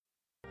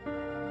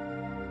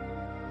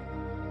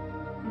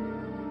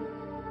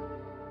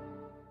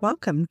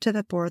Welcome to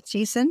the fourth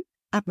season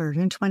of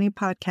Murder in 20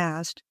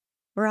 podcast,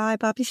 where I,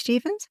 Bobby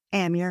Stevens,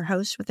 am your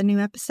host with a new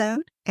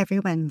episode every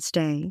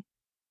Wednesday.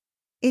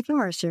 If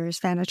you're a serious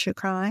fan of true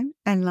crime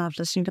and love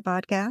listening to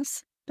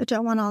podcasts, but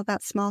don't want all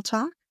that small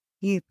talk,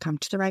 you've come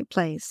to the right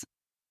place.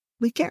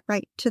 We get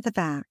right to the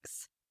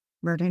facts.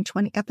 Murder in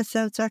 20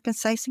 episodes are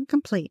concise and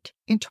complete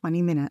in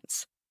 20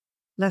 minutes.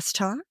 Less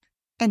talk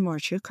and more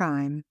true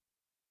crime.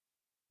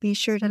 Be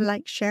sure to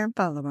like, share, and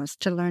follow us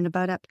to learn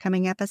about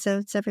upcoming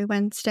episodes every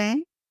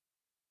Wednesday.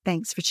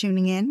 Thanks for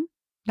tuning in.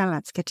 Now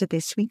let's get to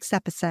this week's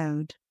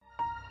episode.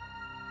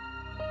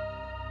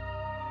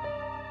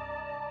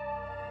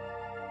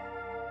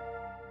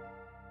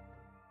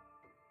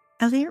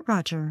 Elliot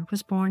Rodger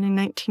was born in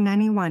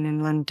 1991 in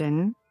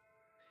London.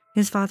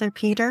 His father,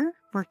 Peter,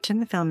 worked in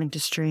the film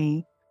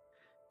industry,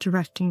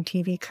 directing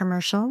TV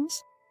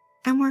commercials,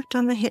 and worked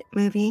on the hit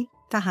movie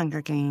The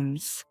Hunger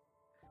Games,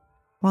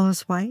 while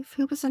his wife,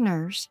 who was a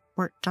nurse,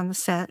 worked on the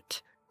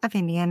set of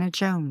Indiana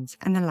Jones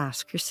and the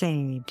Last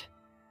Crusade.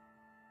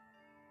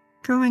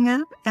 Growing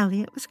up,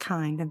 Elliot was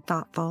kind and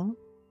thoughtful,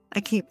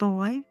 a cute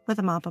boy with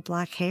a mop of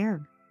black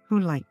hair who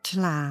liked to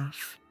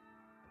laugh.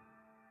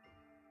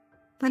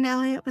 When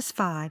Elliot was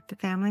 5, the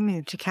family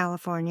moved to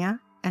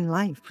California and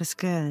life was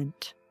good.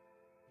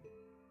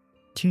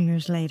 2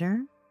 years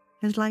later,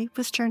 his life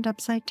was turned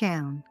upside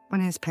down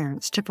when his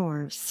parents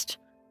divorced.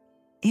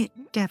 It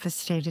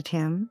devastated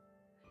him,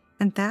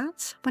 and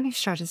that's when he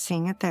started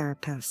seeing a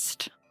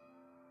therapist.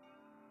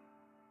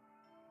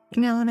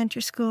 In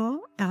elementary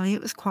school,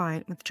 Elliot was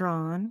quiet and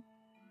withdrawn,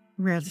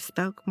 rarely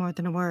spoke more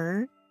than a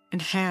word,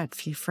 and had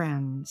few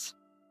friends.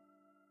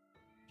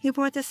 He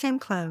wore the same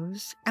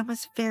clothes and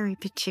was very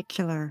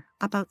particular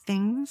about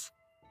things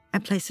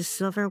and placed his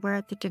silverware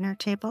at the dinner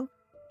table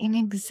in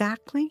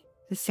exactly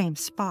the same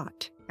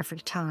spot every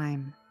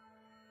time.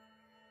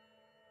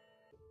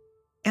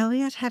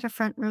 Elliot had a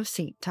front row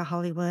seat to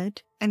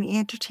Hollywood and the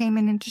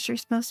entertainment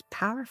industry's most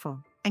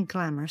powerful and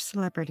glamorous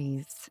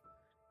celebrities.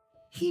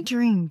 He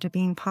dreamed of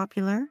being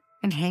popular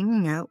and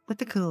hanging out with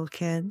the cool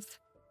kids,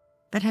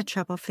 but had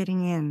trouble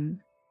fitting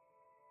in.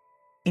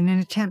 In an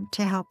attempt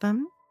to help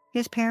him,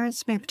 his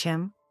parents moved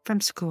him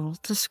from school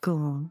to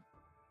school.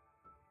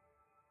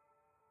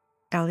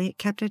 Elliot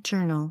kept a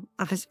journal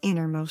of his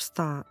innermost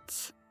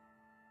thoughts.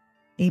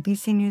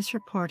 ABC News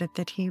reported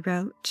that he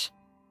wrote,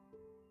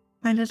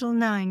 "My little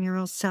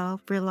 9-year-old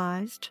self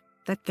realized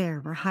that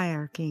there were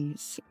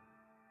hierarchies,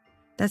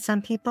 that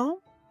some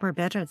people were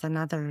better than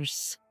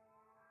others."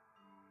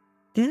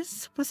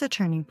 This was a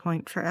turning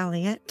point for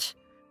Elliot.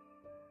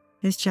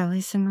 His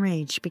jealousy and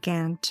rage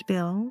began to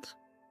build,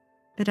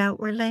 but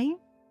outwardly,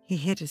 he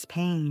hid his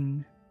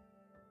pain.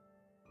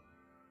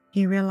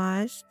 He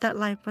realized that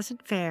life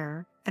wasn't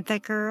fair and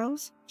that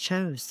girls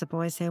chose the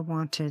boys they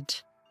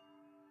wanted,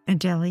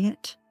 and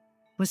Elliot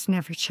was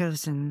never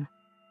chosen.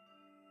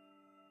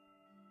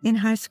 In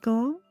high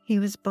school, he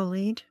was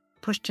bullied,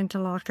 pushed into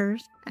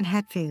lockers, and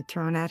had food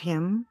thrown at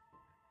him.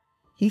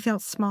 He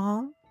felt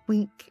small,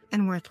 weak,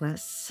 and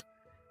worthless.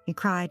 He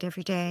cried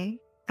every day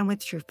and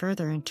withdrew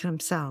further into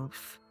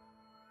himself.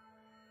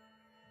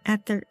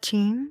 At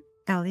 13,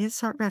 Elliot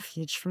sought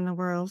refuge from the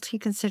world he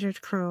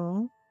considered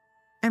cruel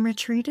and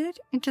retreated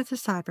into the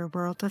cyber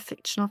world of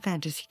fictional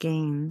fantasy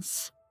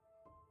games.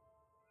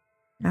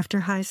 After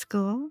high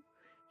school,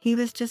 he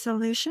was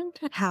disillusioned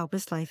at how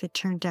his life had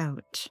turned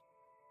out.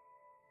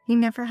 He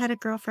never had a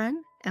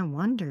girlfriend and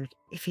wondered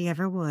if he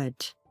ever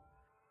would.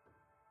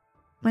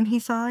 When he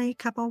saw a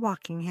couple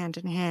walking hand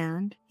in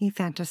hand, he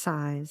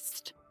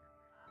fantasized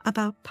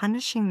about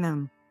punishing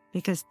them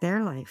because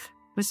their life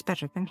was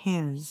better than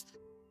his.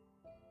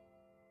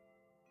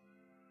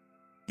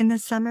 In the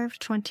summer of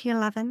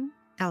 2011,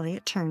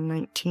 Elliot turned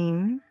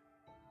 19.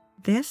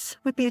 This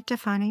would be a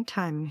defining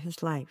time in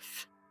his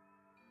life.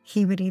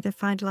 He would either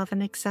find love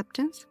and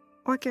acceptance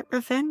or get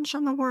revenge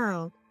on the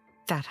world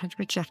that had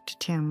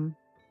rejected him.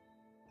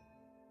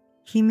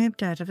 He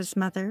moved out of his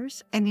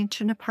mother's and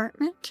into an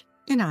apartment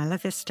in Isla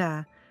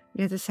Vista,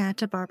 near the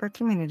Santa Barbara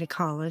Community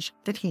College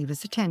that he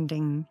was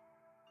attending.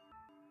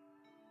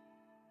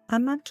 A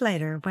month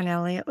later, when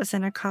Elliot was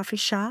in a coffee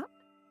shop,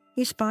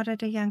 he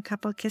spotted a young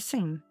couple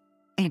kissing,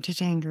 and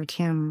it angered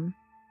him.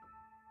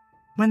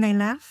 When they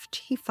left,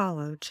 he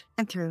followed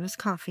and threw his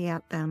coffee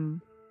at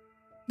them.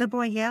 The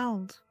boy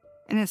yelled,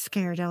 and it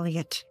scared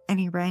Elliot, and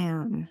he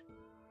ran.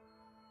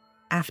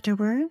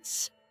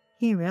 Afterwards,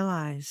 he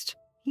realized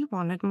he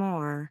wanted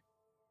more.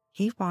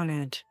 He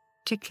wanted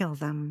to kill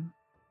them.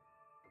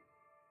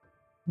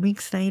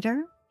 Weeks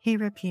later, he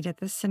repeated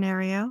the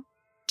scenario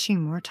 2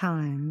 more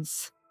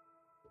times.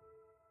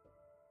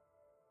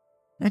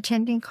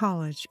 Attending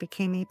college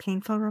became a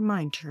painful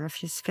reminder of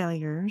his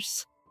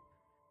failures.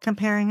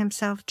 Comparing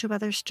himself to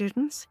other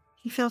students,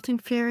 he felt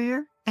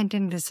inferior and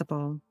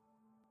invisible.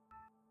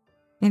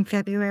 In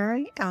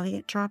February,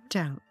 Elliot dropped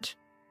out.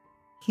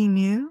 He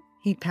knew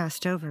he'd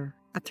passed over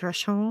a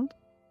threshold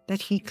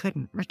that he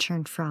couldn't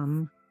return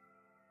from.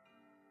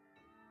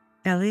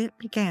 Elliot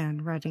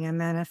began writing a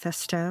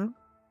manifesto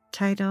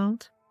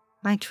titled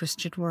My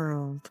Twisted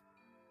World.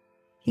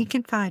 He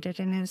confided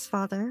in his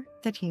father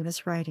that he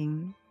was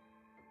writing,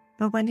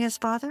 but when his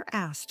father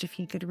asked if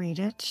he could read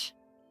it,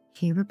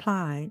 he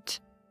replied,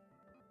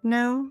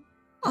 "No,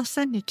 I'll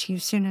send it to you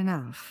soon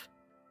enough."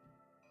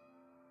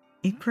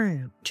 It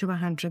grew to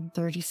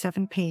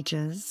 137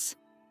 pages.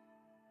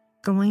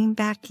 Going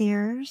back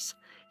years,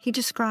 he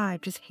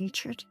described his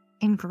hatred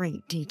in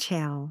great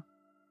detail.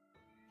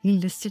 He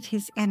listed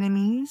his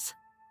enemies,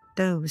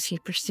 those he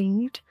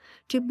perceived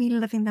to be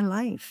living the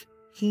life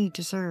he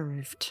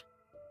deserved.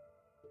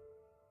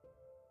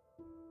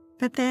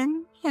 But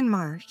then, in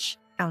March,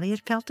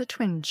 Elliot felt a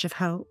twinge of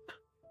hope.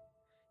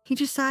 He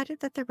decided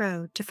that the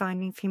road to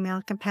finding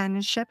female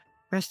companionship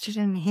rested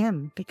in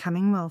him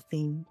becoming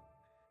wealthy.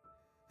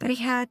 But he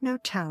had no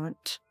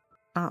talent,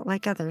 not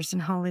like others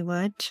in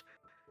Hollywood.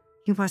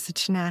 He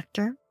wasn't an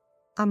actor,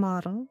 a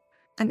model,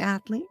 an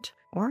athlete,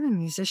 or a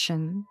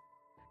musician.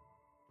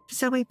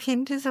 So he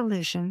pinned his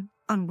illusion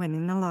on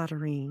winning the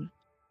lottery.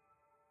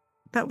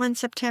 But when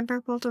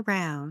September rolled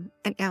around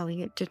and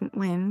Elliot didn't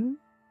win,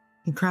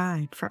 he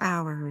cried for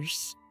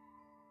hours.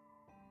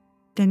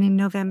 Then in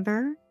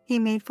November, he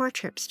made 4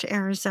 trips to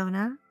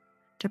Arizona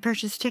to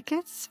purchase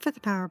tickets for the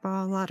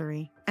Powerball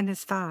lottery and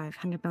his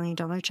 $500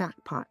 million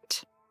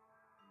jackpot.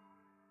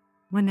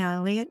 When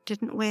Elliot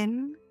didn't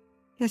win,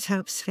 his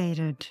hopes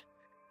faded,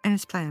 and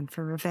his plan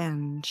for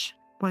revenge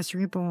was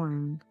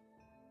reborn.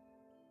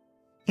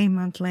 A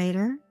month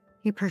later,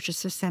 he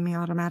purchased a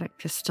semi-automatic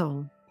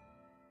pistol.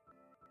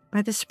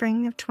 By the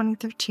spring of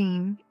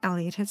 2013,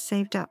 Elliot had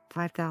saved up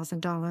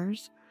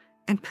 $5,000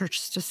 and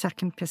purchased a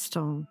second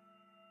pistol.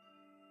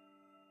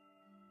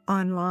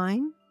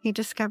 Online, he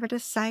discovered a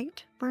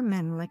site where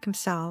men like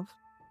himself,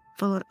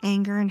 full of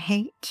anger and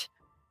hate,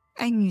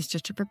 and used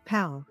it to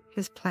propel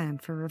his plan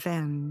for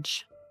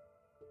revenge.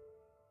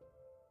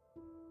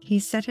 He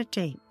set a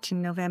date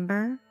in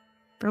November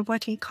for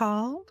what he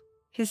called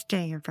his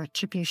day of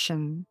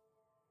retribution.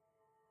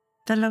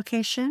 The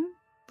location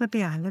would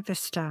be Isla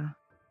Vista,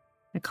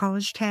 the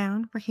college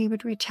town where he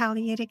would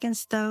retaliate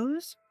against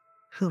those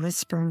who had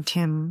spurned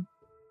him.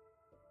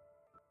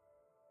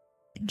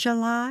 In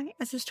July,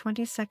 as his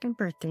 22nd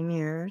birthday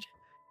neared,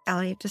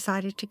 Elliot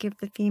decided to give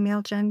the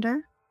female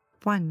gender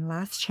one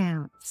last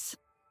chance.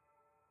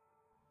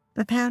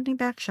 But pounding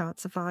back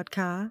shots of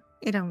vodka,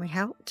 it only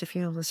helped to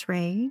fuel his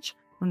rage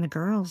when the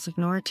girls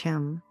ignored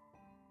him.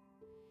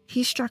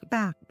 He struck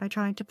back by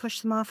trying to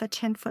push them off a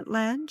 10-foot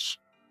ledge,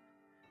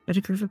 but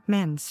a group of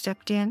men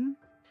stepped in,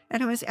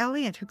 and it was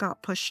Elliot who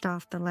got pushed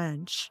off the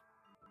ledge.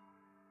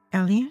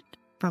 Elliot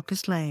broke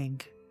his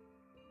leg.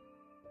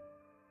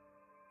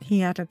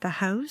 He added the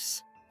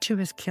house to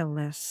his kill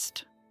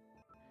list.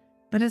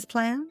 But his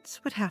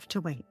plans would have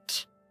to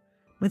wait.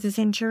 With his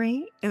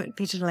injury, it would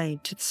be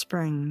delayed to the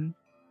spring.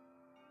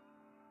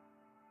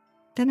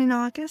 Then in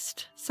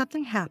August,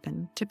 something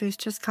happened to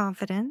boost his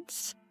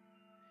confidence.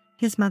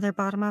 His mother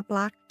bought him a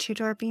black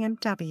 2-door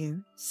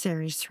BMW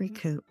Series 3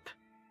 coupe.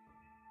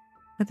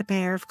 With a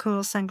pair of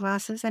cool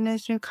sunglasses and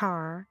his new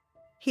car,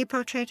 he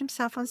portrayed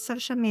himself on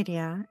social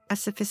media as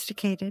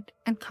sophisticated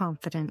and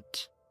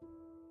confident.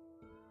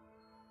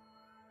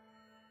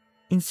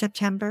 In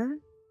September,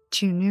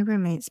 2 new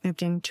roommates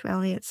moved into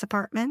Elliot's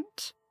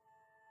apartment.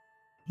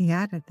 He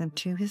added them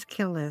to his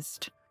kill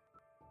list.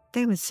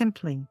 They would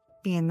simply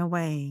be in the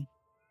way.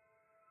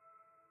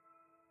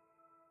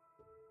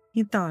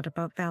 He thought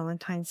about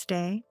Valentine's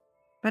Day,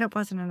 but it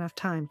wasn't enough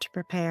time to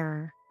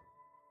prepare.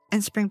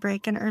 And spring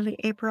break in early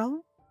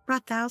April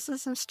brought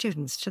thousands of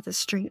students to the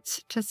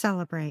streets to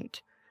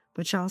celebrate,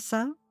 which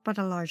also brought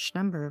a large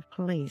number of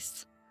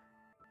police.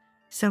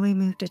 So he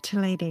moved it to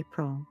late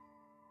April.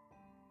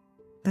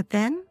 But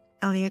then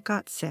Elliot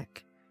got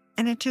sick,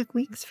 and it took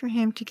weeks for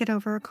him to get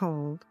over a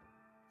cold,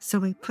 so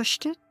we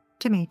pushed it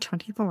to May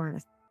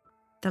 24th,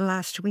 the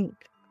last week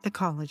of the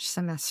college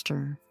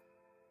semester.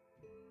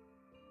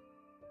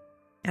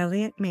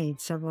 Elliot made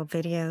several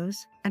videos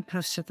and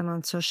posted them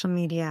on social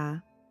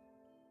media.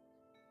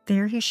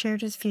 There he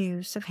shared his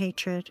views of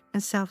hatred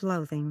and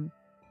self-loathing,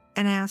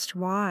 and asked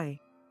why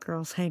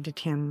girls hated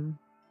him.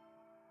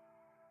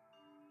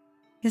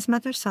 His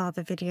mother saw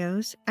the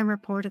videos and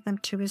reported them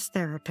to his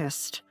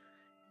therapist,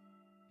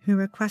 who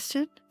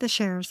requested the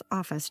sheriff's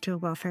office do a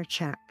welfare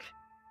check.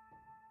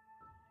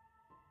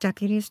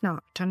 Deputies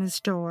knocked on his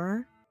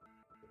door.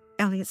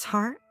 Elliot's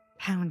heart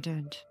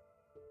pounded.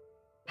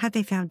 Had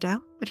they found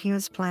out what he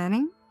was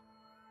planning?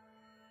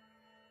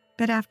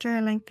 But after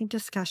a lengthy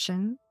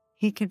discussion,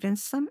 he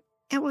convinced them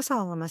it was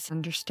all a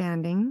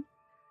misunderstanding.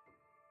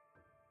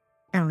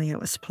 Elliot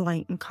was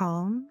polite and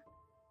calm,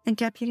 and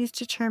deputies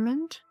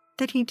determined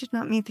that he did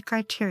not meet the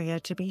criteria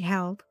to be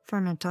held for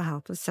a mental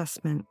health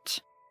assessment.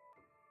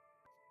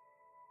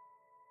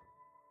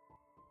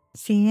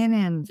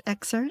 CNN's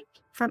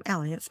excerpt from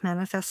Elliot's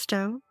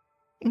manifesto,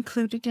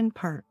 included in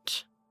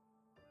part.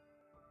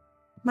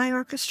 My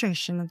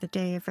orchestration of the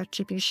day of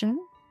retribution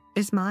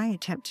is my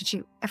attempt to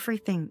do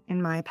everything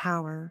in my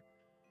power,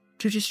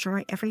 to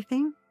destroy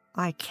everything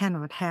I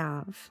cannot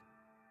have.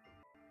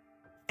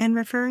 And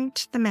referring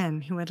to the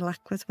men who had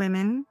luck with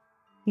women,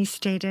 he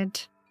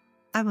stated,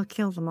 I will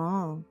kill them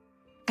all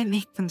and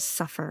make them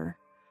suffer,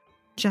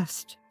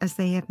 just as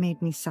they have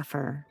made me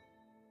suffer.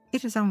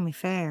 It is only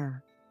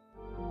fair.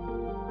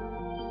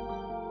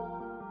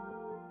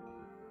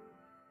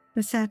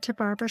 The Santa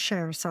Barbara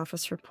Sheriff's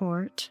Office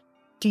report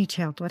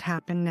detailed what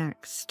happened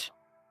next.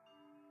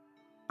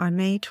 On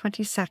May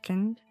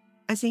 22nd,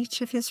 as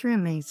each of his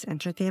roommates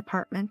entered the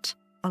apartment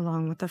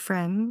along with a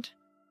friend,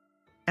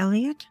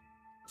 Elliot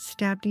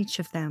stabbed each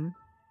of them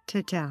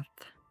to death.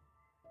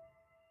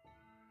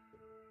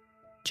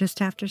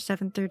 Just after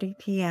 7:30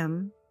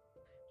 p.m.,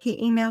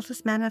 he emailed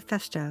his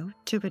manifesto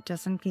to a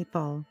dozen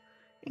people,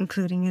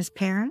 including his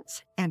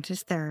parents and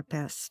his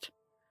therapist,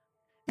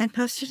 and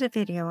posted a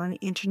video on the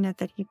internet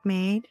that he'd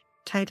made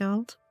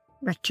titled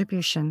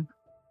Retribution.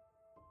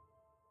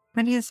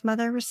 When his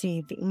mother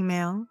received the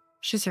email,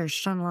 she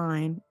searched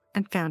online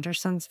and found her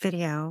son's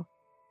video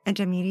and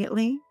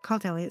immediately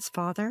called Elliot's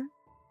father,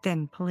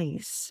 then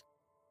police.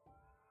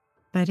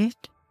 But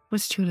it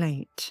was too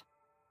late.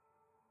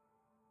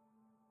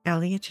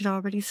 Elliot had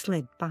already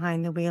slid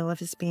behind the wheel of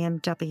his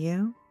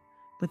BMW,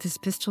 with his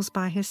pistols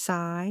by his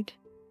side,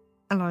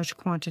 a large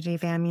quantity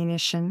of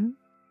ammunition,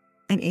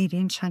 an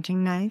 8-inch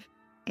hunting knife,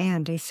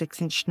 and a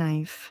 6-inch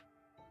knife.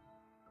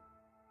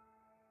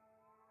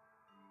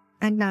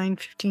 At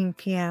 9:15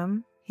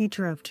 p.m., he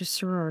drove to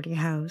Sorority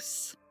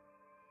House.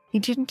 He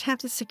didn't have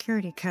the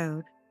security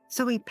code,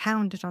 so he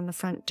pounded on the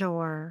front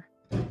door.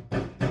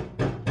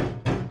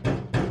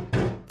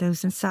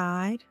 Those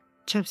inside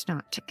chose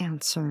not to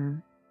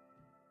answer.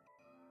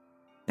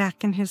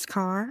 Back in his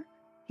car,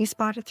 he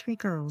spotted 3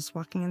 girls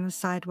walking on the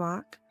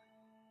sidewalk: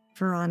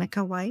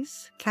 Veronica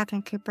Weiss,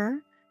 Catherine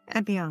Cooper,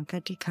 and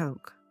Bianca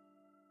DeCoke.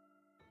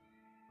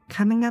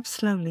 Coming up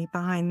slowly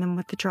behind them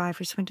with the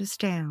driver's windows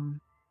down,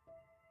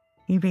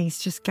 he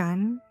raised his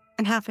gun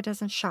and half a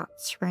dozen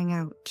shots rang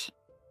out.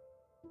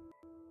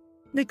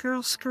 The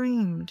girls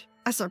screamed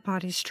as their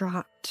bodies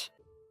dropped.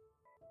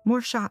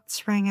 More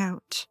shots rang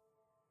out.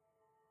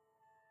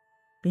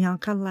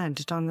 Bianca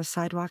landed on the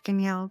sidewalk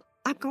and yelled,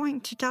 "I'm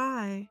going to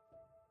die."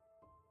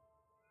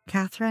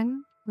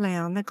 Catherine lay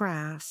on the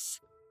grass,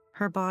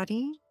 her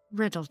body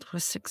riddled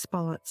with 6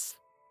 bullets.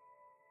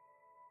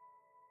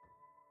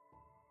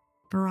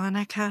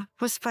 Veronica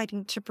was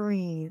fighting to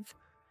breathe.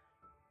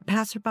 A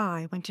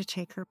passerby went to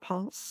take her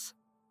pulse,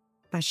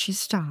 but she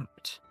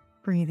stopped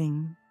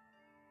breathing.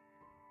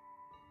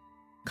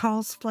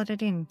 Calls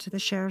flooded into the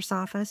sheriff's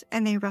office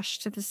and they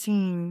rushed to the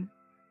scene.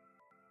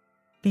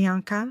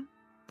 Bianca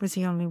was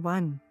the only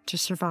one to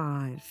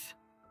survive.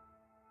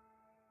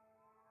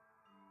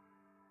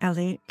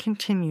 Elliot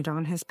continued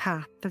on his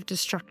path of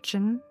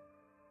destruction.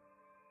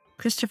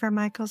 Christopher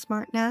Michaels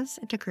Martinez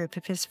and a group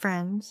of his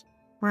friends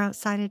were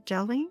outside a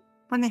deli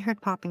when they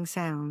heard popping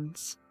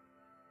sounds.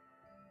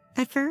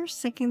 At first,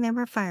 thinking they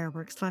were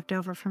fireworks left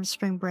over from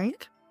spring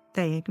break,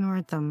 they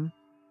ignored them.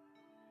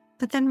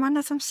 But then one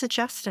of them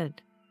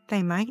suggested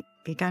they might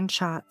be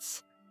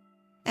gunshots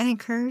and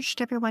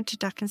encouraged everyone to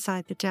duck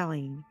inside the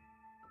deli.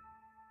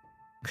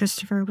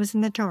 Christopher was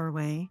in the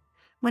doorway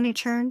when he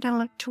turned and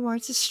looked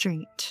towards the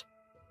street,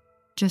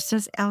 just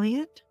as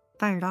Elliot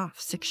fired off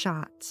 6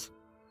 shots.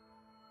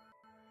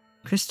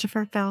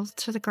 Christopher fell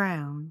to the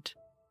ground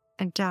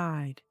and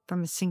died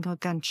from a single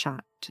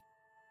gunshot.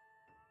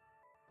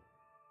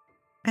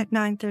 At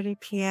 9:30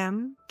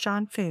 p.m.,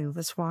 John Fu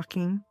was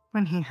walking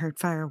when he heard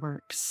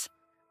fireworks.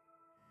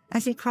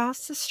 As he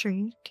crossed the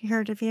street, he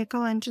heard a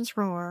vehicle engine's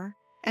roar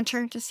and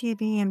turned to see a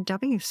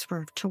BMW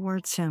swerve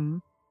towards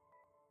him.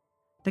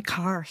 The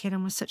car hit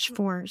him with such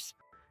force,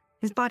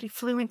 his body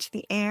flew into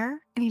the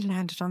air and he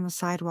landed on the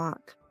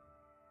sidewalk,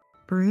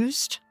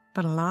 bruised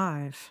but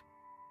alive.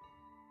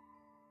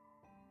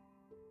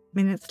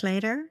 Minutes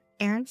later,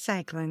 Aaron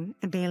Saglin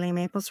and Bailey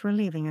Maples were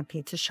leaving a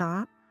pizza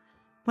shop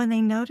when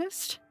they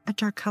noticed a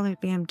dark-colored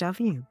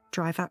BMW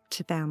drive up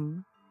to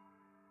them.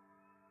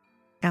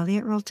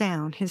 Elliot rolled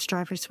down his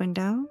driver's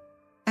window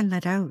and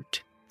let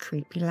out a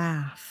creepy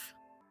laugh,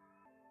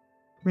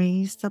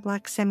 raised the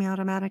black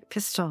semi-automatic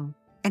pistol,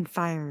 and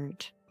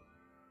fired.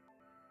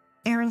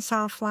 Aaron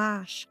saw a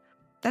flash,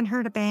 then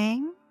heard a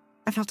bang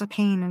and felt a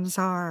pain in his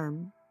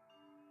arm.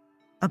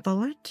 A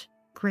bullet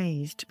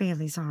grazed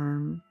Bailey's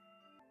arm.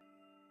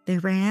 They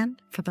ran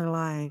for their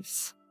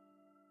lives.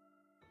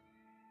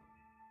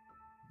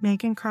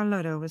 Megan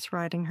Carlotto was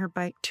riding her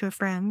bike to a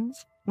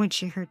friend's when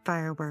she heard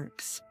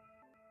fireworks.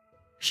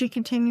 She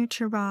continued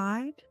to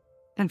ride,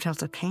 then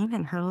felt a pain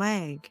in her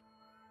leg.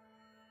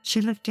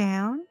 She looked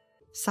down,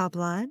 saw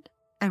blood,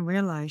 and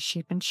realized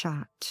she'd been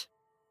shot.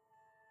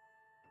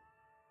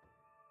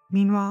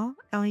 Meanwhile,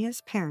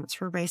 Elliot's parents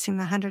were racing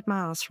the 100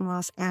 miles from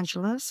Los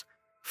Angeles,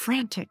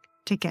 frantic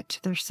to get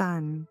to their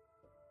son.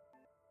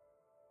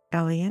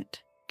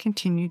 Elliot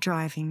continued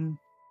driving.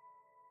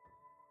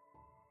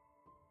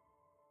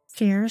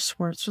 Sierra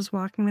Schwartz was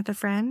walking with a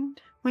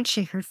friend when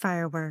she heard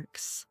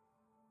fireworks.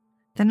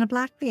 Then a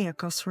black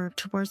vehicle swerved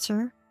towards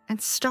her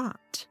and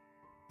stopped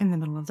in the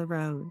middle of the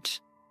road.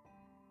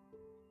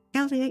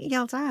 Elliot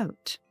yelled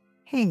out,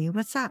 "Hey,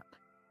 what's up?"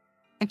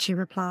 And she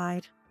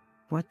replied,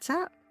 "What's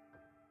up?"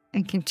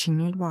 and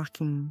continued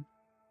walking.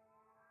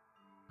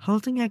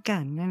 Holding a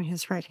gun in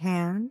his right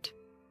hand,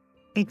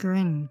 a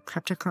grin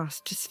crept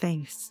across his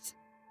face.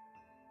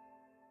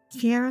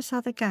 Sierra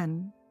saw the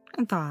gun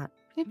and thought,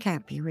 it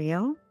can't be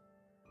real.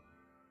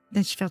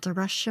 Then she felt a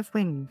rush of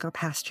wind go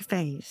past her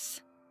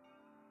face.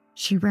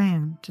 She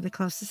ran to the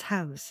closest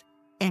house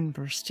and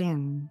burst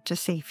in to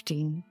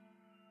safety.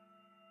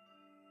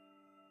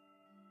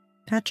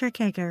 Patrick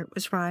Hager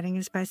was riding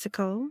his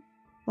bicycle,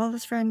 while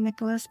his friend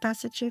Nicholas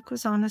Pasachuk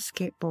was on a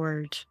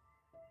skateboard.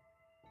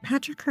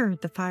 Patrick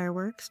heard the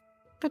fireworks,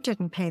 but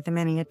didn't pay them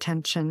any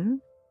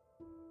attention.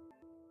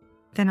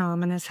 Then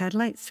ominous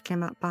headlights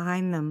came up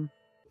behind them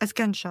as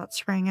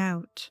gunshots rang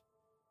out.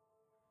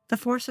 The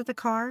force of the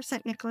car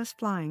sent Nicholas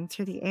flying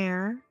through the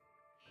air.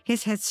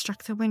 His head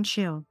struck the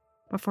windshield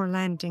before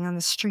landing on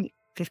the street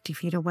 50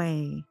 feet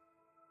away.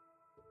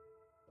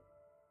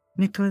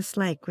 Nicholas'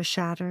 leg was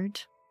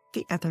shattered,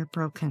 the other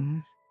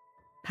broken.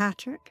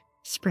 Patrick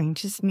sprained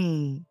his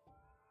knee.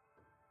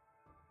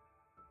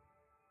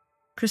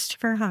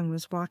 Christopher Hung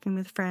was walking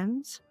with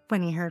friends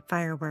when he heard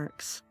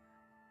fireworks.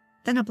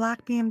 Then a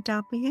black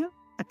BMW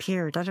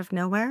appeared out of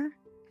nowhere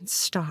and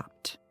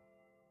stopped.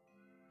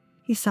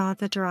 He saw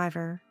the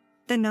driver,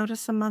 then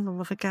noticed the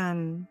muzzle of a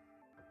gun.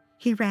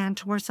 He ran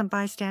towards some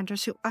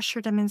bystanders who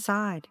ushered him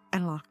inside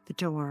and locked the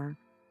door.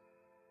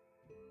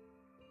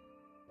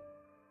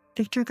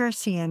 Victor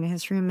Garcia and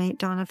his roommate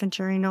Donovan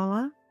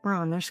Jerinola were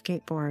on their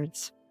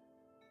skateboards.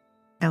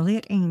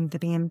 Elliot aimed the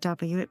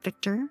BMW at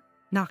Victor,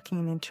 knocking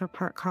him into a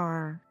parked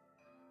car.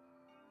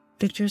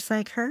 Victor's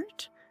leg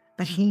hurt,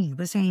 but he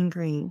was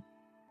angry.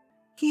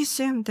 He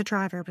assumed the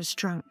driver was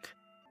drunk,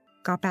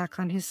 got back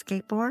on his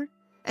skateboard,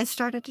 and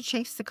started to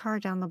chase the car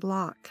down the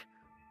block,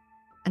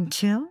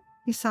 until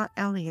he saw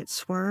Elliot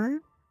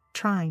swerve,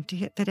 trying to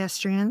hit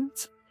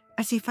pedestrians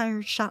as he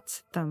fired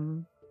shots at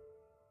them.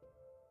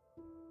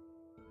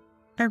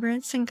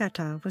 Arun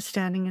Singata was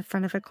standing in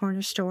front of a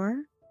corner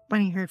store when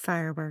he heard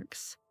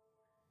fireworks,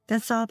 then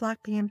saw a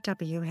black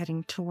BMW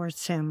heading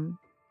towards him.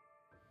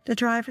 The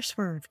driver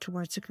swerved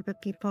towards a group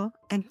of people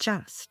and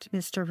just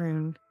missed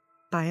Arun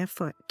by a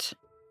foot.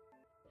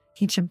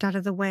 He jumped out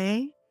of the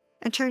way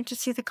and turned to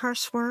see the car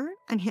swerve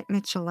and hit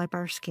Mitchell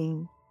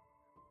Libarski.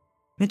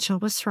 Mitchell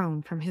was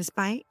thrown from his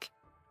bike,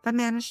 but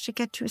managed to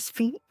get to his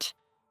feet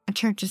and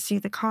turned to see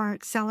the car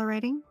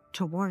accelerating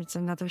towards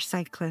another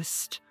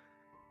cyclist.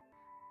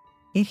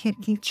 It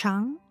hit Keith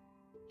Chung.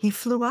 He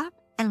flew up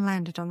and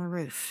landed on the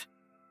roof.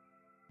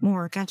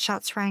 More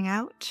gunshots rang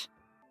out.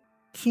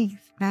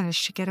 Keith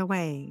managed to get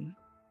away.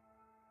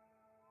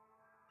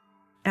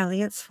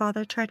 Elliot's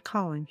father tried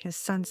calling his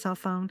son's cell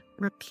phone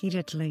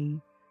repeatedly,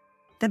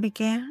 then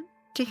began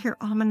to hear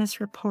ominous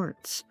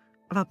reports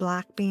of a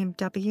black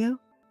BMW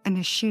and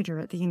a shooter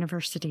at the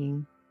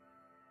university.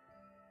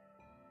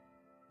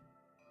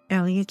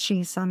 Elliot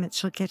G. saw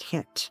Mitchell get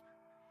hit.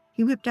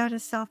 He whipped out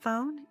his cell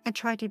phone and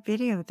tried to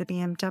video the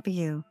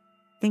BMW,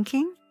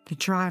 thinking the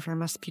driver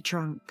must be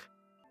drunk.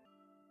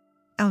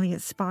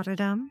 Elliot spotted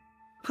him,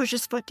 pushed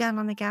his foot down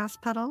on the gas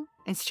pedal,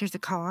 and steered the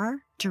car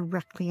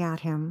directly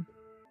at him.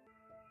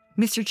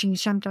 Mr. G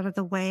jumped out of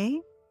the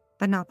way,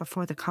 but not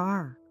before the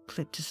car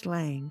clipped his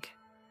leg.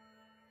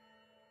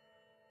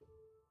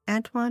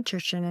 Antoine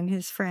Turchin and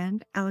his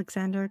friend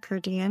Alexander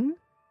Kurdian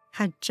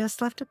had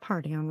just left a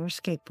party on their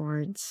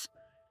skateboards.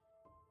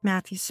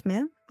 Matthew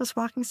Smith was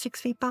walking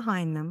 6 feet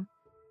behind them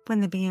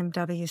when the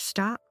BMW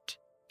stopped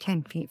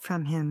 10 feet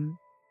from him.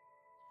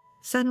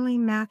 Suddenly,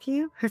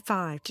 Matthew heard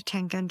 5 to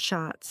 10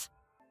 gunshots.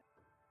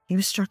 He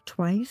was struck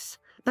twice,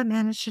 but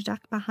managed to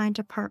duck behind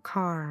a parked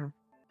car.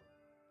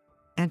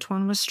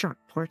 Antoine was struck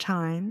 4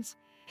 times,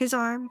 his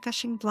arm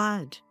gushing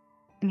blood,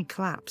 and he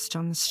collapsed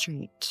on the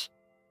street.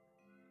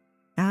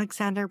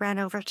 Alexander ran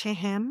over to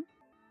him,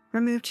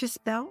 removed his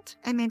belt,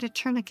 and made a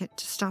tourniquet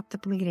to stop the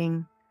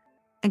bleeding,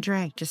 and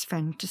dragged his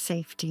friend to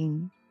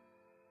safety.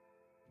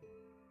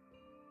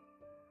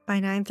 By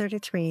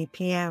 9:33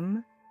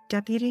 p.m.,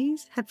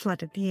 deputies had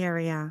flooded the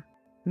area,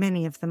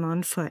 many of them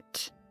on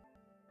foot.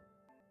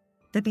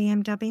 The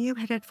BMW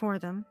headed for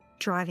them,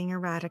 driving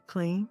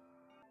erratically,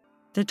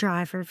 the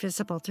driver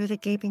visible through the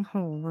gaping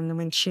hole in the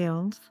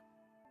windshield.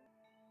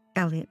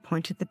 Elliot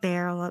pointed the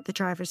barrel out the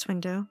driver's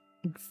window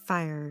and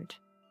fired.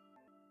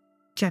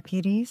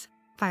 Deputies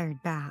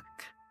fired back.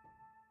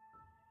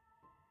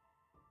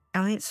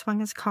 Elliot swung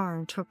his car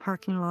into a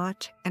parking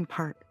lot and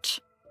parked.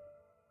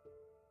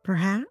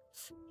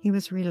 Perhaps he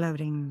was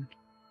reloading.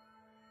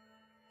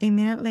 A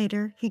minute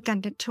later, he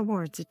gunned it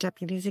towards the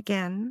deputies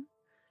again.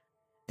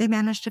 They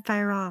managed to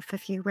fire off a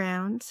few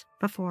rounds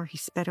before he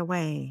sped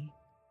away.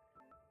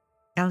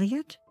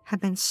 Elliot had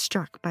been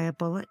struck by a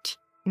bullet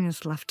in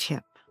his left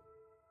hip.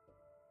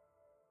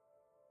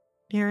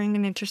 Nearing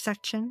an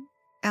intersection,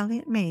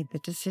 Elliot made the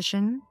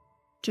decision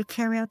to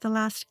carry out the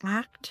last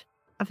act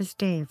of his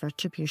day of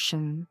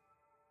retribution.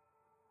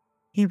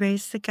 He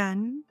raised the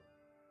gun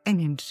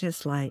and ended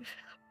his life.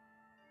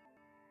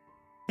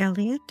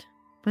 Elliot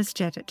was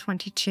dead at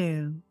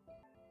 22,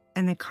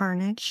 and the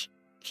carnage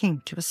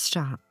came to a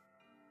stop.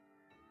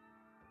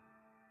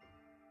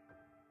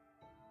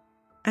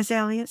 As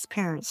Elliot's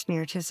parents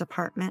neared his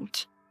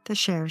apartment, the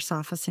sheriff's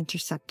office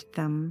intercepted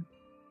them.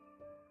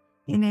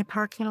 In a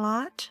parking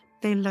lot,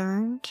 they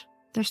learned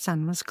their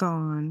son was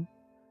gone,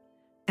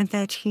 and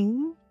that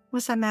he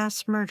was a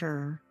mass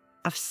murderer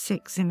of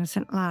 6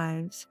 innocent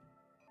lives,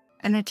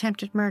 an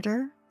attempted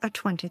murder of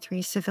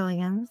 23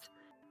 civilians,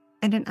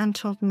 and an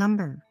untold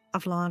number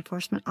of law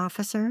enforcement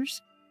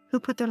officers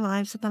who put their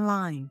lives on the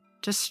line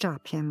to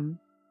stop him.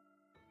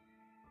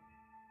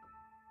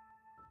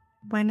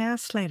 When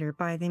asked later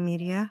by the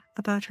media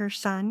about her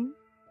son,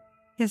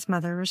 his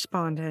mother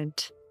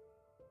responded,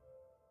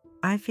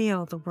 "I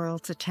feel the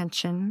world's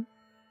attention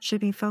should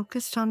be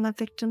focused on the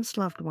victim's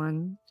loved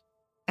ones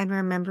and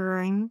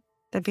remembering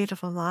the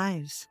beautiful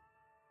lives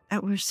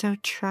that were so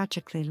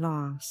tragically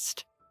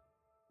lost."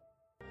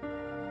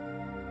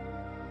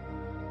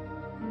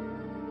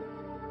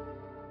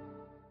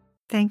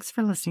 Thanks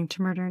for listening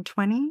to Murder in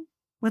 20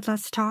 with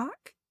less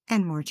talk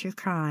and more true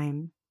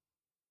crime.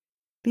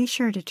 Be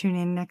sure to tune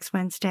in next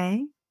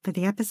Wednesday for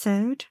the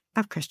episode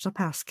of Crystal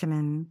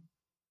Pascaman.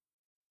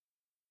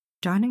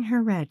 Donning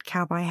her red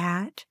cowboy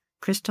hat,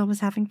 Crystal was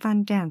having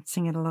fun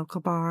dancing at a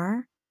local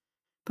bar,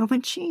 but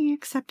when she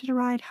accepted a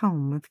ride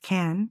home with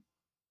Ken,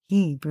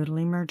 he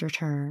brutally murdered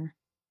her.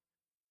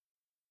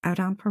 Out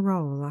on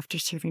parole after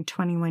serving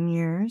 21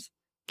 years,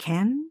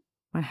 Ken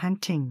went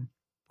hunting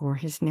for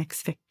his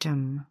next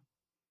victim.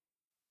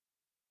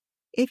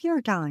 If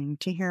you're dying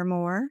to hear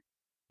more,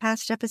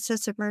 past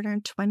episodes of Murder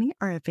in 20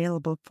 are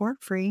available for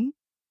free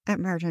at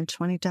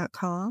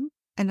murderin20.com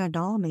and on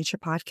all major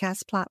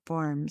podcast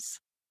platforms.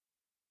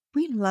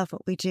 We love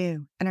what we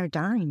do and are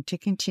dying to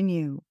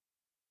continue.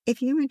 If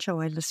you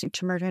enjoy listening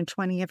to Murder in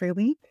 20 every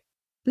week,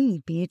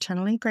 we'd be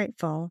eternally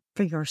grateful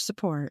for your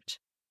support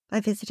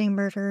by visiting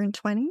Murder in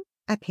 20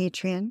 at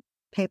Patreon,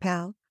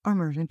 PayPal, or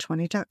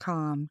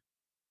murderin20.com.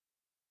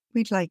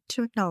 We'd like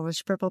to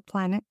acknowledge Purple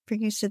Planet for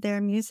use of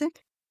their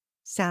music,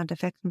 sound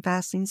effects from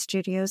Vaseline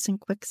Studios and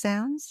Quick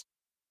Sounds,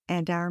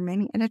 and our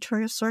many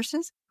editorial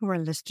sources who are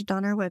listed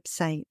on our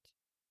website.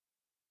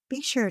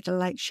 Be sure to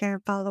like, share,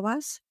 and follow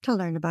us to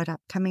learn about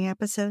upcoming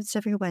episodes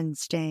every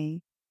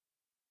Wednesday.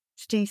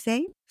 Stay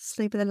safe,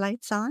 sleep with the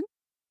lights on,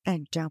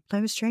 and don't play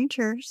with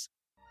strangers.